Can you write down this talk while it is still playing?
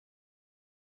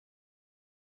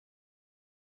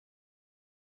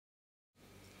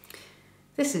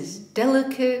This is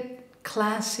delicate,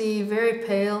 classy, very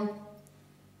pale,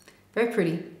 very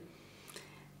pretty.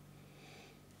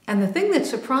 And the thing that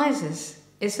surprises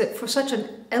is that for such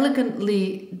an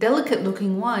elegantly delicate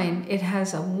looking wine, it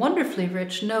has a wonderfully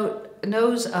rich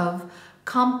nose of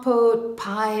compote,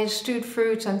 pies, stewed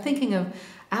fruits. I'm thinking of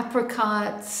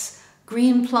apricots,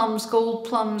 green plums, gold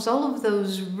plums, all of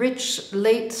those rich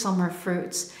late summer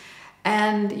fruits.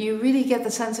 And you really get the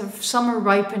sense of summer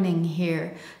ripening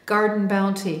here, garden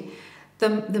bounty.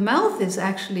 The mouth is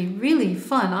actually really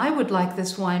fun. I would like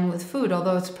this wine with food,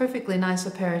 although it's a perfectly nice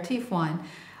aperitif wine.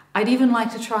 I'd even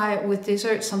like to try it with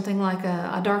dessert, something like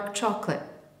a dark chocolate.